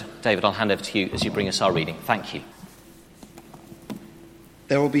David, I'll hand over to you as you bring us our reading. Thank you.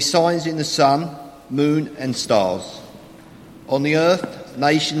 There will be signs in the sun, moon and stars. On the earth,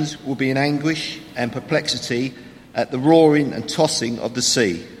 nations will be in anguish and perplexity at the roaring and tossing of the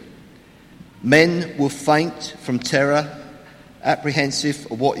sea. Men will faint from terror, apprehensive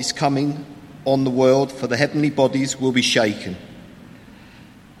of what is coming on the world, for the heavenly bodies will be shaken.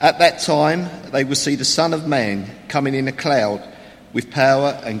 At that time, they will see the Son of Man coming in a cloud with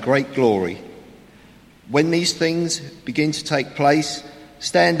power and great glory. When these things begin to take place,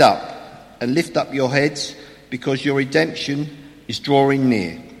 stand up and lift up your heads, because your redemption is drawing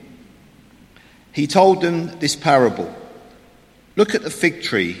near. He told them this parable. Look at the fig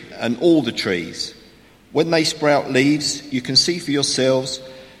tree and all the trees. When they sprout leaves, you can see for yourselves,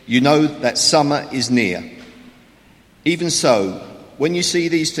 you know that summer is near. Even so, when you see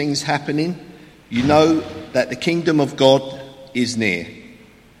these things happening, you know that the kingdom of God is near.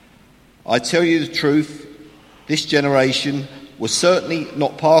 I tell you the truth, this generation will certainly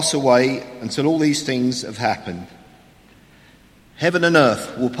not pass away until all these things have happened. Heaven and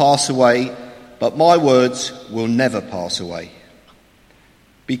earth will pass away, but my words will never pass away.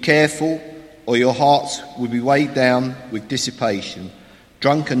 Be careful, or your hearts will be weighed down with dissipation,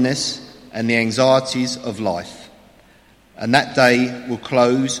 drunkenness, and the anxieties of life. And that day will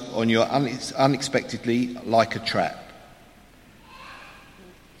close on you unexpectedly like a trap.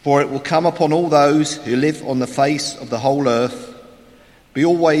 For it will come upon all those who live on the face of the whole earth. Be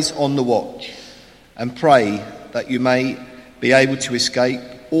always on the watch, and pray that you may be able to escape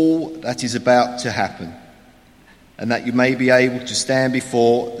all that is about to happen, and that you may be able to stand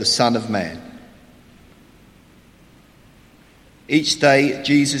before the Son of Man. Each day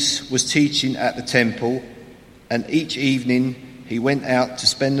Jesus was teaching at the temple, and each evening he went out to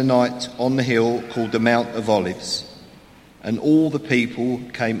spend the night on the hill called the Mount of Olives. And all the people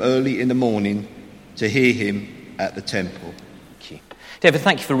came early in the morning to hear him at the temple. Thank you. David,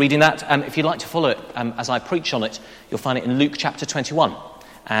 thank you for reading that. If you'd like to follow it as I preach on it, you'll find it in Luke chapter 21,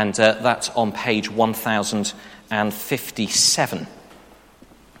 and that's on page 1057.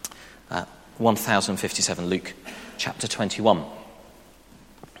 1057, Luke chapter 21.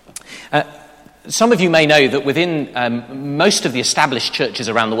 Some of you may know that within most of the established churches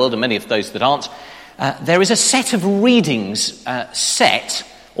around the world, and many of those that aren't, there is a set of readings set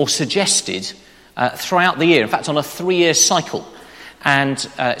or suggested throughout the year, in fact on a 3-year cycle. And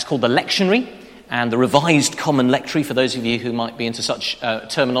it's called the lectionary and the Revised Common Lectionary, for those of you who might be into such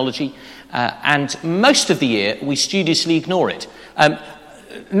terminology. And most of the year we studiously ignore it.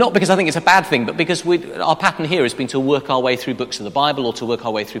 Not because I think it's a bad thing, but because our pattern here has been to work our way through books of the Bible or to work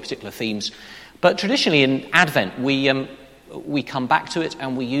our way through particular themes. But traditionally in Advent we come back to it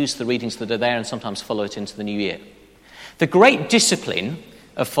and we use the readings that are there and sometimes follow it into the new year. The great discipline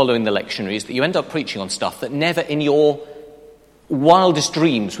of following the lectionary is that you end up preaching on stuff that never in your wildest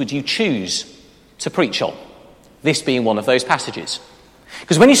dreams would you choose to preach on, this being one of those passages.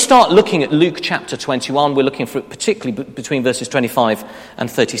 Because when you start looking at Luke chapter 21, we're looking for it particularly between verses 25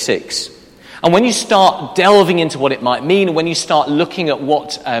 and 36. And when you start delving into what it might mean, and when you start looking at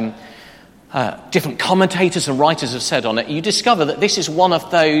what different commentators and writers have said on it, you discover that this is one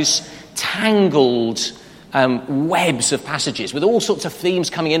of those tangled webs of passages with all sorts of themes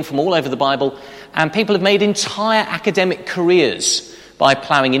coming in from all over the Bible, and people have made entire academic careers by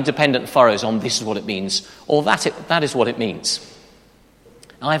ploughing independent furrows on this is what it means, or that is what it means.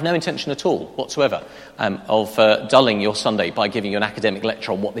 I have no intention at all whatsoever of dulling your Sunday by giving you an academic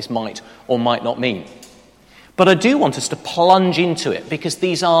lecture on what this might or might not mean. But I do want us to plunge into it because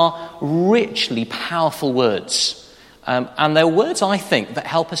these are richly powerful words. And they're words, I think, that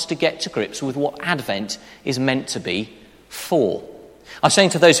help us to get to grips with what Advent is meant to be for. I was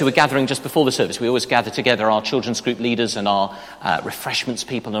saying to those who were gathering just before the service, we always gather together, our children's group leaders and our refreshments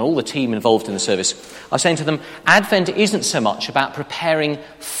people and all the team involved in the service. I was saying to them, Advent isn't so much about preparing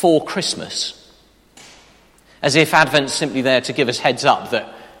for Christmas, as if Advent's simply there to give us heads up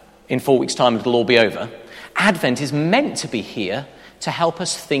that in 4 weeks' time it'll all be over. Advent is meant to be here to help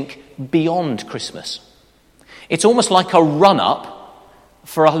us think beyond Christmas. It's almost like a run-up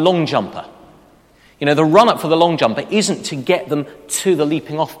for a long jumper. You know, the run-up for the long jumper isn't to get them to the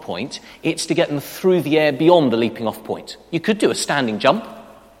leaping off point, it's to get them through the air beyond the leaping off point. You could do a standing jump,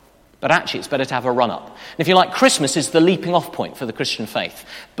 but actually it's better to have a run-up. And if you like, Christmas is the leaping off point for the Christian faith.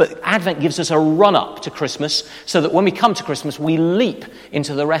 But Advent gives us a run-up to Christmas so that when we come to Christmas, we leap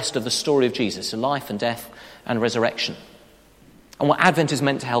into the rest of the story of Jesus, life and death and resurrection. And what Advent is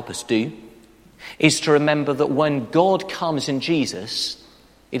meant to help us do is to remember that when God comes in Jesus,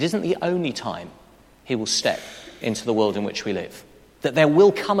 it isn't the only time he will step into the world in which we live. That there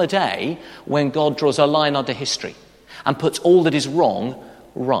will come a day when God draws a line under history and puts all that is wrong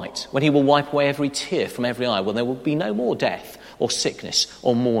right, when he will wipe away every tear from every eye, when there will be no more death or sickness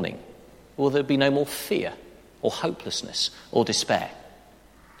or mourning, will there be no more fear or hopelessness or despair,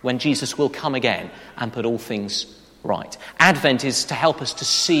 when Jesus will come again and put all things right. Advent is to help us to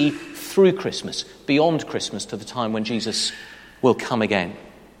see through Christmas, beyond Christmas, to the time when Jesus will come again.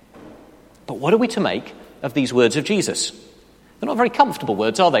 But what are we to make of these words of Jesus? They're not very comfortable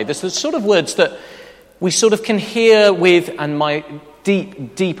words, are they? They're the sort of words that we sort of can hear with, and my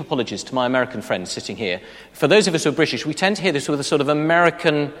deep apologies to my American friends sitting here. For those of us who are British, we tend to hear this with a sort of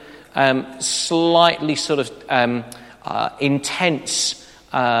American, slightly sort of intense,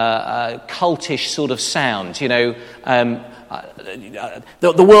 cultish sort of sound. You know,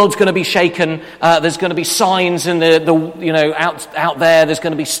 the world's going to be shaken. There's going to be signs in the out there. There's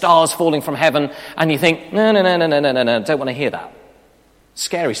going to be stars falling from heaven, and you think, no, don't want to hear that.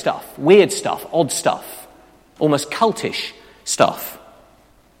 Scary stuff, weird stuff, odd stuff, almost cultish stuff.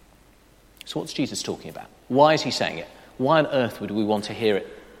 So what's Jesus talking about? Why is he saying it? Why on earth would we want to hear it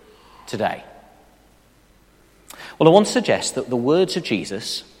today? Well, I want to suggest that the words of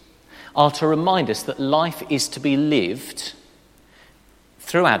Jesus are to remind us that life is to be lived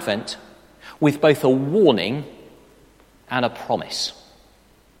through Advent with both a warning and a promise.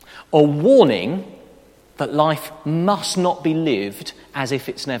 A warning that life must not be lived as if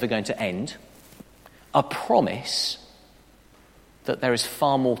it's never going to end. A promise that there is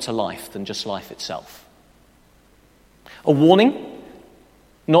far more to life than just life itself. A warning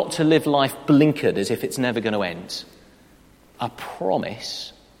not to live life blinkered as if it's never going to end. A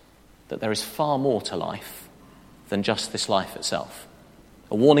promise that there is far more to life than just this life itself.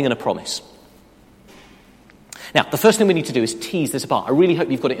 A warning and a promise. Now, the first thing we need to do is tease this apart. I really hope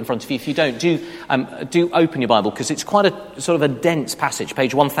you've got it in front of you. If you don't, do open your Bible, because it's quite a sort of a dense passage,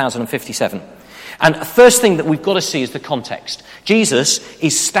 page 1057. And the first thing that we've got to see is the context. Jesus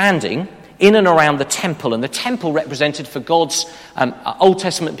is standing in and around the temple, and the temple represented for God's Old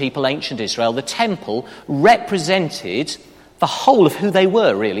Testament people, ancient Israel, the temple represented the whole of who they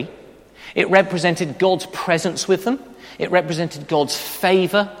were, really. It represented God's presence with them. It represented God's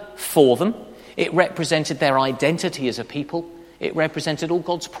favour for them. It represented their identity as a people. It represented all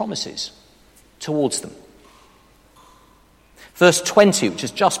God's promises towards them. Verse 20, which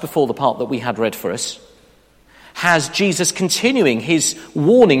is just before the part that we had read for us, has Jesus continuing his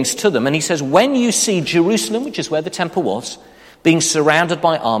warnings to them. And he says, when you see Jerusalem, which is where the temple was, being surrounded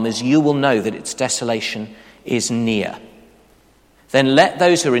by armies, you will know that its desolation is near. Then let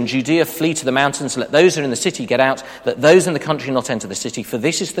those who are in Judea flee to the mountains, let those who are in the city get out, let those in the country not enter the city, for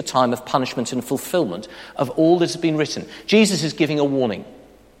this is the time of punishment and fulfillment of all that has been written. Jesus is giving a warning.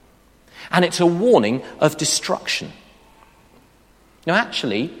 And it's a warning of destruction. Now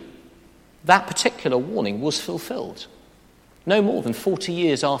actually, that particular warning was fulfilled. No more than 40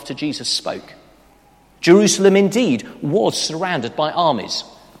 years after Jesus spoke. Jerusalem indeed was surrounded by armies,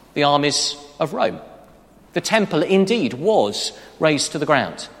 the armies of Rome. The temple indeed was razed to the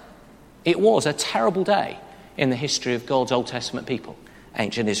ground. It was a terrible day in the history of God's Old Testament people,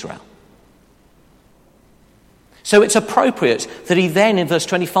 ancient Israel. So it's appropriate that he then, in verse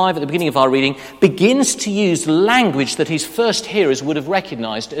 25 at the beginning of our reading, begins to use language that his first hearers would have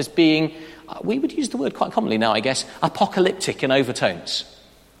recognised as being, we would use the word quite commonly now, I guess, apocalyptic in overtones.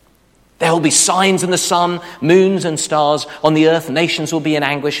 There will be signs in the sun, moons and stars. On the earth, nations will be in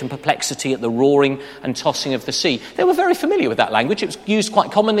anguish and perplexity at the roaring and tossing of the sea. They were very familiar with that language. It was used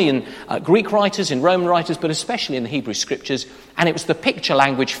quite commonly in Greek writers, in Roman writers, but especially in the Hebrew scriptures. And it was the picture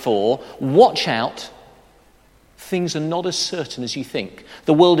language for, watch out, things are not as certain as you think.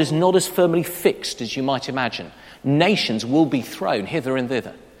 The world is not as firmly fixed as you might imagine. Nations will be thrown hither and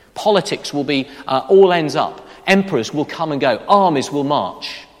thither. Politics will be all ends up. Emperors will come and go. Armies will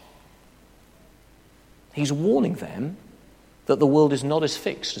march. He's warning them that the world is not as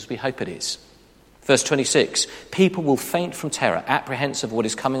fixed as we hope it is. Verse 26, people will faint from terror, apprehensive of what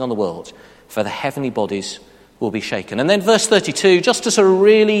is coming on the world, for the heavenly bodies will be shaken. And then verse 32, just to sort of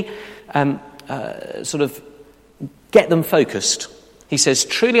really sort of get them focused, he says,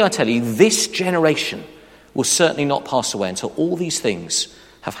 truly I tell you, this generation will certainly not pass away until all these things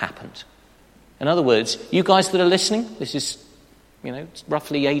have happened. In other words, you guys that are listening, this is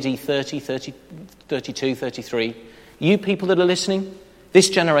roughly AD 30, 32, 33. You people that are listening, this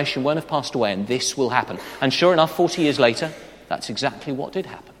generation won't have passed away and this will happen. And sure enough, 40 years later, that's exactly what did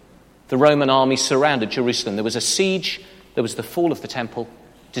happen. The Roman army surrounded Jerusalem. There was a siege, there was the fall of the temple,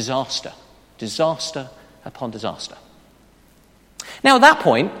 disaster upon disaster. Now at that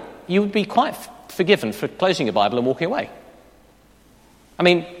point, you would be quite forgiven for closing your Bible and walking away. I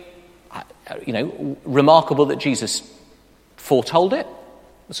mean, remarkable that Jesus foretold it.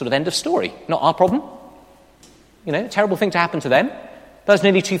 Sort of end of story. Not our problem. A terrible thing to happen to them. That was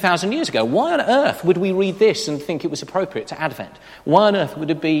nearly 2,000 years ago. Why on earth would we read this and think it was appropriate to Advent? Why on earth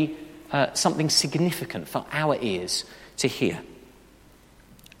would it be something significant for our ears to hear?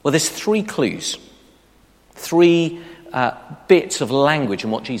 Well, there's 3 clues, 3 bits of language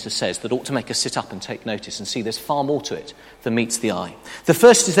in what Jesus says that ought to make us sit up and take notice and see there's far more to it than meets the eye. The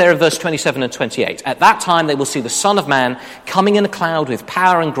first is there in verse 27 and 28. At that time they will see the Son of Man coming in a cloud with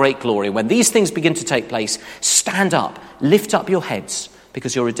power and great glory. When these things begin to take place, stand up, lift up your heads,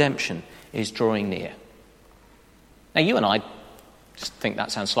 because your redemption is drawing near. Now, you and I just think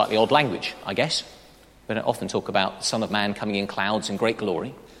that sounds slightly odd language, I guess. We don't often talk about the Son of Man coming in clouds in great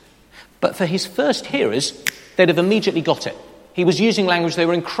glory. But for his first hearers, they'd have immediately got it. He was using language they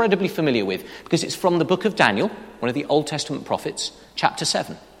were incredibly familiar with, because it's from the book of Daniel, one of the Old Testament prophets, chapter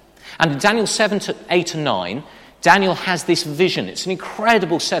 7. And in Daniel 7 to 8 and 9, Daniel has this vision. It's an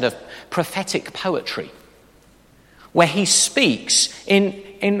incredible set of prophetic poetry, where he speaks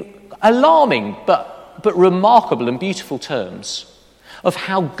in alarming but remarkable and beautiful terms of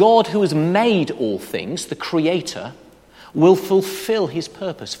how God, who has made all things, the Creator, will fulfill his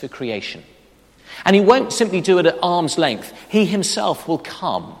purpose for creation. And he won't simply do it at arm's length. He himself will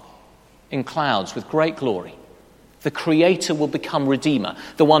come in clouds with great glory. The Creator will become Redeemer.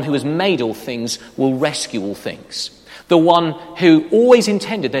 The one who has made all things will rescue all things. The one who always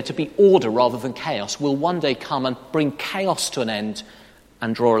intended there to be order rather than chaos will one day come and bring chaos to an end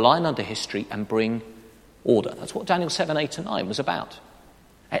and draw a line under history and bring order. That's what Daniel 7, 8 and 9 was about.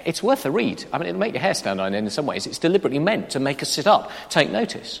 It's worth a read. I mean, it'll make your hair stand on end in some ways. It's deliberately meant to make us sit up, take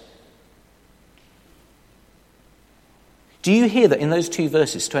notice. Do you hear that in those 2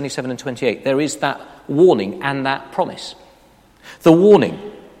 verses, 27 and 28, there is that warning and that promise? The warning,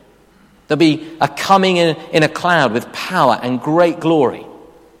 there'll be a coming in a cloud with power and great glory.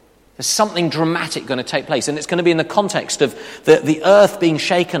 There's something dramatic going to take place, and it's going to be in the context of the earth being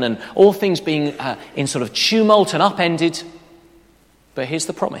shaken and all things being in sort of tumult and upended. But here's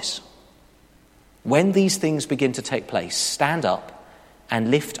the promise. When these things begin to take place, stand up and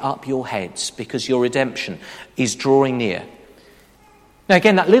lift up your heads, because your redemption is drawing near. Now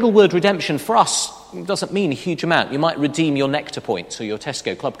again, that little word redemption for us doesn't mean a huge amount. You might redeem your Nectar points or your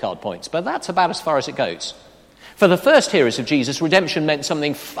Tesco club card points, but that's about as far as it goes. For the first hearers of Jesus, redemption meant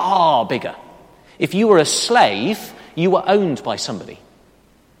something far bigger. If you were a slave, you were owned by somebody.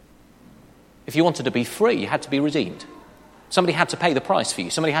 If you wanted to be free, you had to be redeemed. Somebody had to pay the price for you.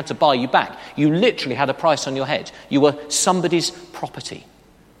 Somebody had to buy you back. You literally had a price on your head. You were somebody's property.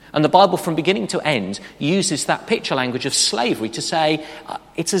 And the Bible, from beginning to end, uses that picture language of slavery to say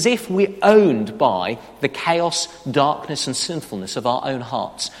it's as if we're owned by the chaos, darkness and sinfulness of our own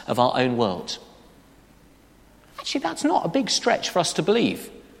hearts, of our own world. Actually, that's not a big stretch for us to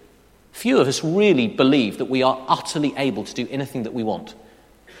believe. Few of us really believe that we are utterly able to do anything that we want.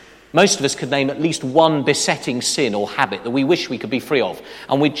 Most of us could name at least one besetting sin or habit that we wish we could be free of.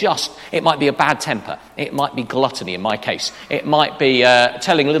 And it might be a bad temper. It might be gluttony in my case. It might be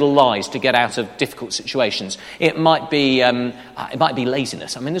telling little lies to get out of difficult situations. It might be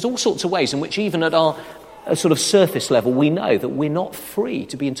laziness. I mean, there's all sorts of ways in which even at our sort of surface level, we know that we're not free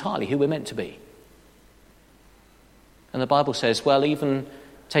to be entirely who we're meant to be. And the Bible says, well, even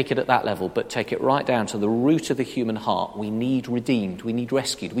take it at that level, but take it right down to the root of the human heart. We need redeemed, we need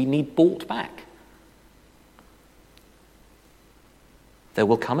rescued, we need bought back. There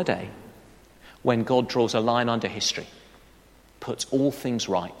will come a day when God draws a line under history, puts all things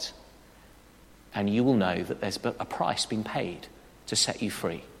right, and you will know that there's a price being paid to set you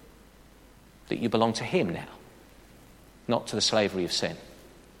free, that you belong to him now, not to the slavery of sin.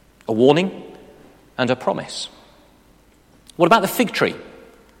 A warning and a promise. What about the fig tree?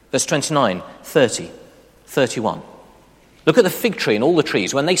 Verse 29, 30, 31. Look at the fig tree and all the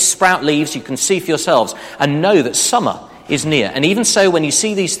trees. When they sprout leaves, you can see for yourselves and know that summer is near. And even so, when you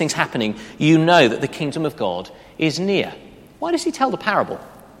see these things happening, you know that the kingdom of God is near. Why does he tell the parable?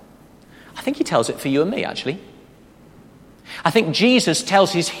 I think he tells it for you and me, actually. I think Jesus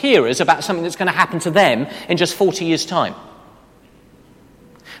tells his hearers about something that's going to happen to them in just 40 years' time.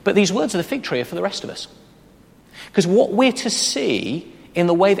 But these words of the fig tree are for the rest of us. Because what we're to see in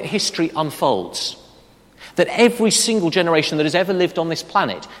the way that history unfolds, that every single generation that has ever lived on this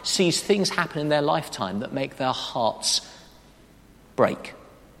planet sees things happen in their lifetime that make their hearts break,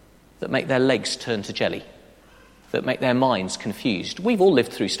 that make their legs turn to jelly, that make their minds confused. We've all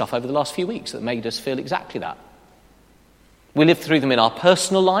lived through stuff over the last few weeks that made us feel exactly that. We lived through them in our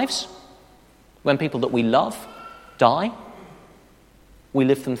personal lives, when people that we love die. We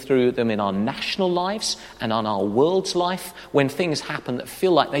live through them in our national lives and on our world's life, when things happen that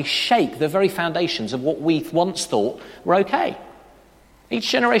feel like they shake the very foundations of what we once thought were okay. Each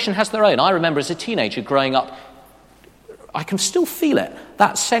generation has their own. I remember as a teenager growing up, I can still feel it,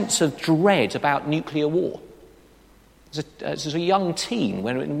 that sense of dread about nuclear war. As a young teen,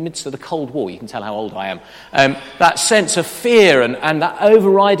 when in the midst of the Cold War, you can tell how old I am, that sense of fear and that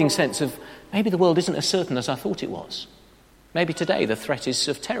overriding sense of maybe the world isn't as certain as I thought it was. Maybe today the threat is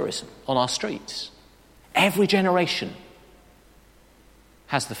of terrorism on our streets. Every generation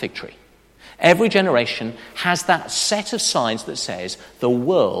has the fig tree. Every generation has that set of signs that says the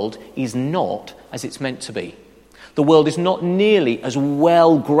world is not as it's meant to be. The world is not nearly as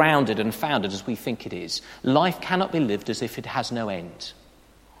well grounded and founded as we think it is. Life cannot be lived as if it has no end.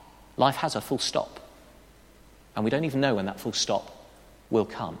 Life has a full stop. And we don't even know when that full stop will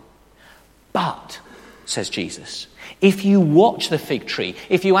come. But, says Jesus, if you watch the fig tree,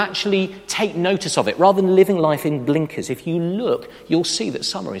 if you actually take notice of it, rather than living life in blinkers, if you look, you'll see that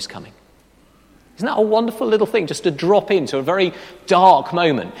summer is coming. Isn't that a wonderful little thing, just to drop into a very dark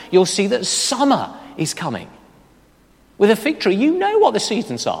moment? You'll see that summer is coming. With a fig tree, you know what the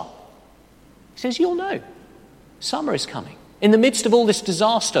seasons are. He says, you'll know. Summer is coming. In the midst of all this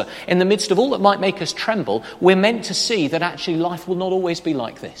disaster, in the midst of all that might make us tremble, we're meant to see that actually life will not always be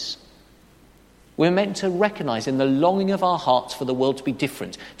like this. We're meant to recognise in the longing of our hearts for the world to be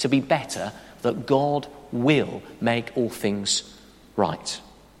different, to be better, that God will make all things right.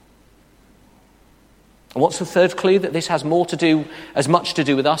 And what's the third clue? That this has as much to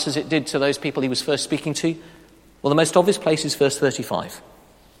do with us as it did to those people he was first speaking to? Well, the most obvious place is verse 35.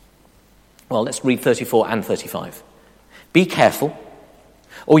 Well, let's read 34 and 35. Be careful,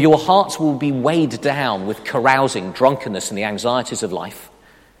 or your hearts will be weighed down with carousing, drunkenness, and the anxieties of life.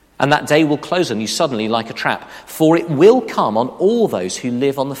 And that day will close on you suddenly like a trap, for it will come on all those who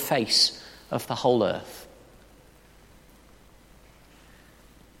live on the face of the whole earth.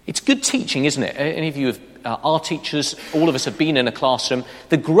 It's good teaching, isn't it? Any of you are teachers, all of us have been in a classroom.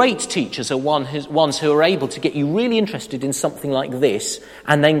 The great teachers are ones who are able to get you really interested in something like this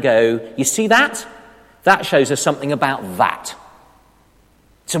and then go, you see that? That shows us something about that.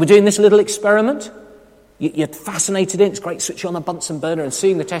 So we're doing this little experiment. You're fascinated in it. It's great switching on the Bunsen burner and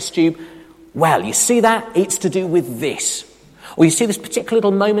seeing the test tube. Well, you see that? It's to do with this. Or you see this particular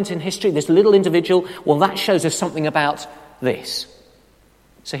little moment in history, this little individual. Well, that shows us something about this.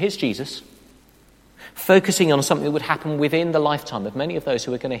 So here's Jesus, focusing on something that would happen within the lifetime of many of those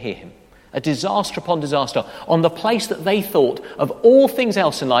who are going to hear him. A disaster upon disaster on the place that they thought of all things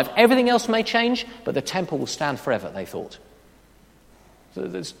else in life. Everything else may change, but the temple will stand forever, they thought. So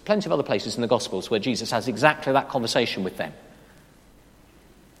there's plenty of other places in the Gospels where Jesus has exactly that conversation with them.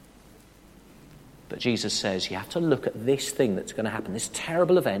 But Jesus says you have to look at this thing that's going to happen, this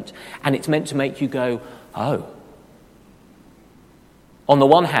terrible event, and it's meant to make you go, oh. On the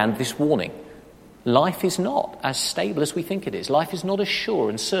one hand, this warning. Life is not as stable as we think it is. Life is not as sure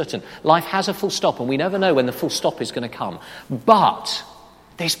and certain. Life has a full stop, and we never know when the full stop is going to come. But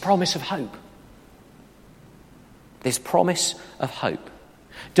this promise of hope. This promise of hope.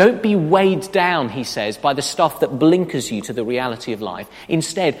 Don't be weighed down, he says, by the stuff that blinkers you to the reality of life.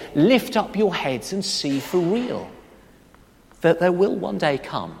 Instead, lift up your heads and see for real that there will one day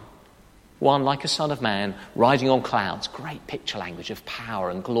come one like a son of man riding on clouds. Great picture language of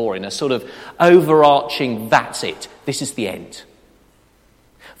power and glory and a sort of overarching, that's it. This is the end.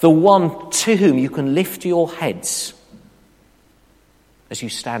 The one to whom you can lift your heads as you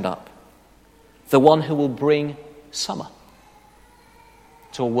stand up. The one who will bring summer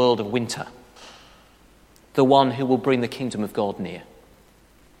to a world of winter. The one who will bring the kingdom of God near.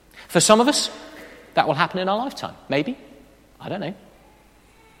 For some of us, that will happen in our lifetime. Maybe. I don't know.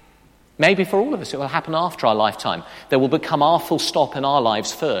 Maybe for all of us it will happen after our lifetime. There will become our full stop in our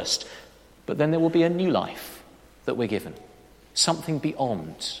lives first. But then there will be a new life that we're given. Something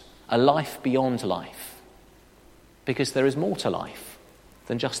beyond. A life beyond life. Because there is more to life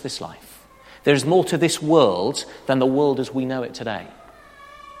than just this life. There is more to this world than the world as we know it today.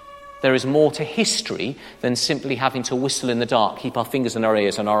 There is more to history than simply having to whistle in the dark, keep our fingers in our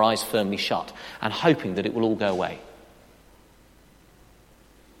ears and our eyes firmly shut, and hoping that it will all go away.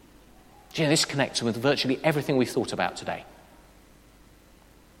 Do you know, this connects with virtually everything we've thought about today.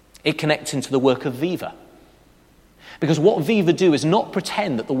 It connects into the work of Viva. Because what Viva do is not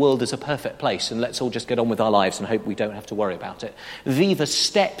pretend that the world is a perfect place and let's all just get on with our lives and hope we don't have to worry about it. Viva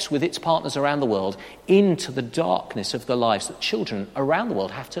steps with its partners around the world into the darkness of the lives that children around the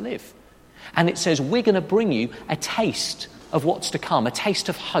world have to live. And it says, we're going to bring you a taste of what's to come, a taste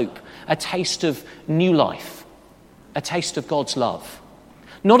of hope, a taste of new life, a taste of God's love.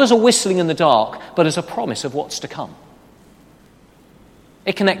 Not as a whistling in the dark, but as a promise of what's to come.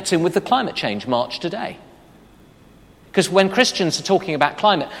 It connects in with the climate change march today. Because when Christians are talking about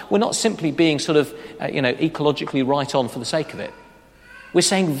climate, we're not simply being sort of, ecologically right on for the sake of it. We're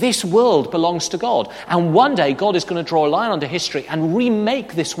saying this world belongs to God. And one day God is going to draw a line under history and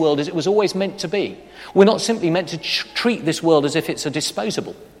remake this world as it was always meant to be. We're not simply meant to treat this world as if it's a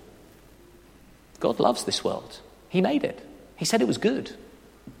disposable. God loves this world. He made it. He said it was good.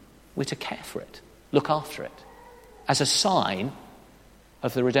 We're to care for it, look after it, as a sign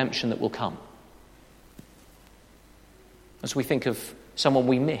of the redemption that will come. As we think of someone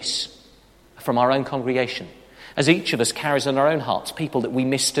we miss from our own congregation, as each of us carries in our own hearts people that we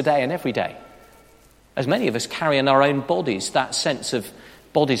miss today and every day, as many of us carry in our own bodies that sense of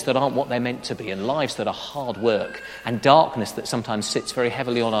bodies that aren't what they're meant to be, and lives that are hard work, and darkness that sometimes sits very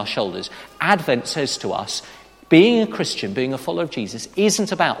heavily on our shoulders, Advent says to us, being a Christian, being a follower of Jesus,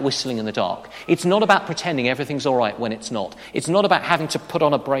 isn't about whistling in the dark. It's not about pretending everything's all right when it's not. It's not about having to put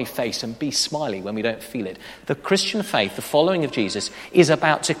on a brave face and be smiley when we don't feel it. The Christian faith, the following of Jesus, is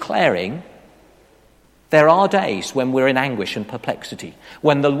about declaring there are days when we're in anguish and perplexity,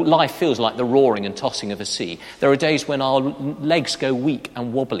 when the life feels like the roaring and tossing of a sea. There are days when our legs go weak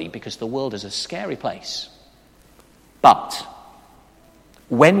and wobbly because the world is a scary place. But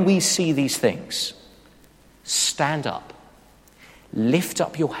when we see these things, stand up, lift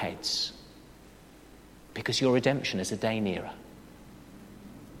up your heads, because your redemption is a day nearer.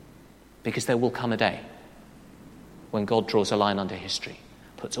 Because there will come a day when God draws a line under history,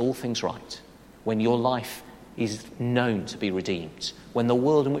 puts all things right, when your life is known to be redeemed, when the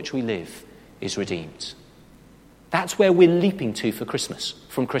world in which we live is redeemed. That's where we're leaping to for Christmas,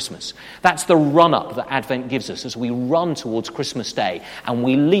 from Christmas. That's the run-up that Advent gives us as we run towards Christmas Day and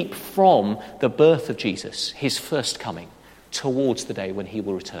we leap from the birth of Jesus, his first coming, towards the day when he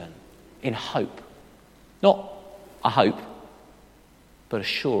will return, in hope. Not a hope, but a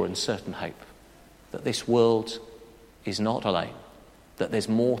sure and certain hope that this world is not alone, that there's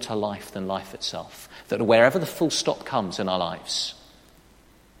more to life than life itself, that wherever the full stop comes in our lives,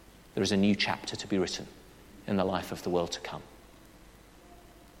 there is a new chapter to be written in the life of the world to come.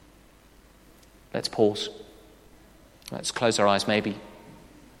 Let's pause. Let's close our eyes maybe.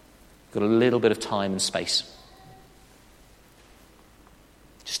 Got a little bit of time and space.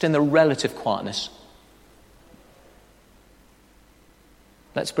 Just in the relative quietness,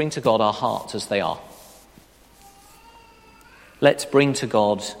 let's bring to God our hearts as they are. Let's bring to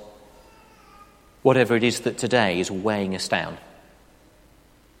God whatever it is that today is weighing us down,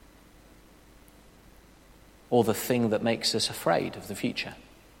 or the thing that makes us afraid of the future,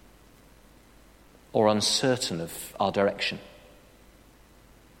 or uncertain of our direction.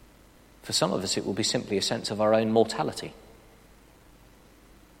 For some of us, it will be simply a sense of our own mortality.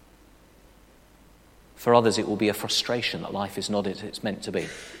 For others, it will be a frustration that life is not as it's meant to be.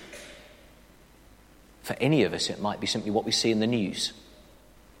 For any of us, it might be simply what we see in the news.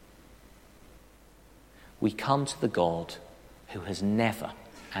 We come to the God who has never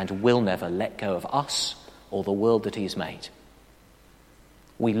and will never let go of us or the world that he has made.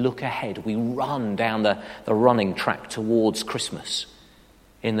 We look ahead, we run down the running track towards Christmas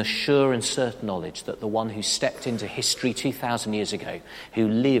in the sure and certain knowledge that the one who stepped into history 2,000 years ago, who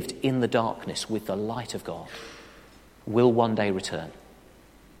lived in the darkness with the light of God, will one day return.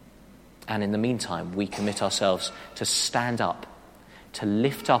 And in the meantime, we commit ourselves to stand up, to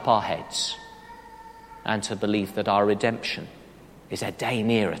lift up our heads, and to believe that our redemption is a day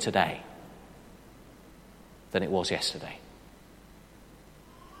nearer today than it was yesterday.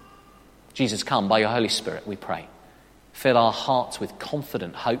 Jesus, come by your Holy Spirit, we pray. Fill our hearts with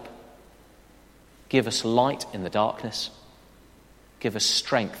confident hope. Give us light in the darkness. Give us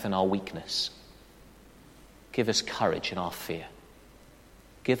strength in our weakness. Give us courage in our fear.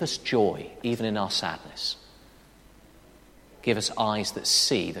 Give us joy even in our sadness. Give us eyes that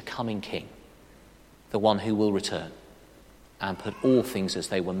see the coming King, the one who will return and put all things as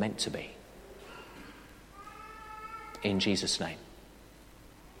they were meant to be. In Jesus' name,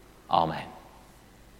 amen.